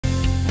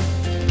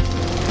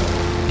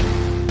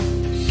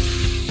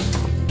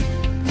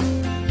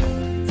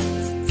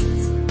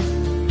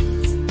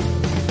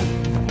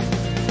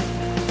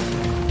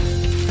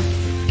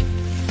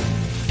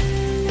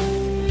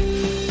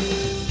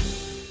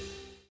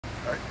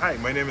Hi,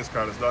 my name is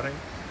Dottin.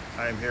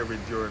 I'm here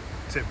with your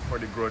tip for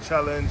the Grow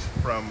Challenge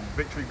from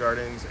Victory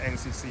Gardens,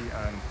 NCC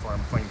and Farm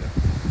Finder.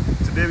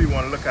 Today we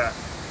want to look at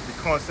the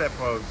concept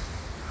of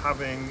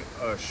having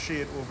a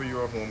shade over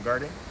your home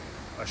garden,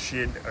 a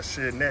shade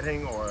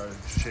netting or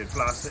a shade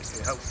plastic.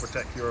 It helps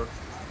protect your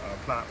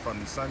plant from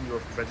the sun, your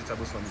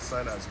vegetables from the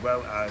sun, as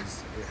well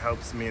as it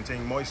helps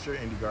maintain moisture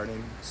in the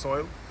garden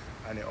soil,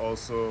 and it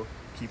also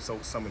keeps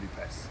out some of the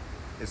pests.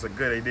 It's a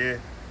good idea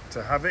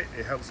to have it.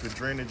 It helps with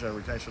drainage and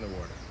retention of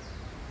water.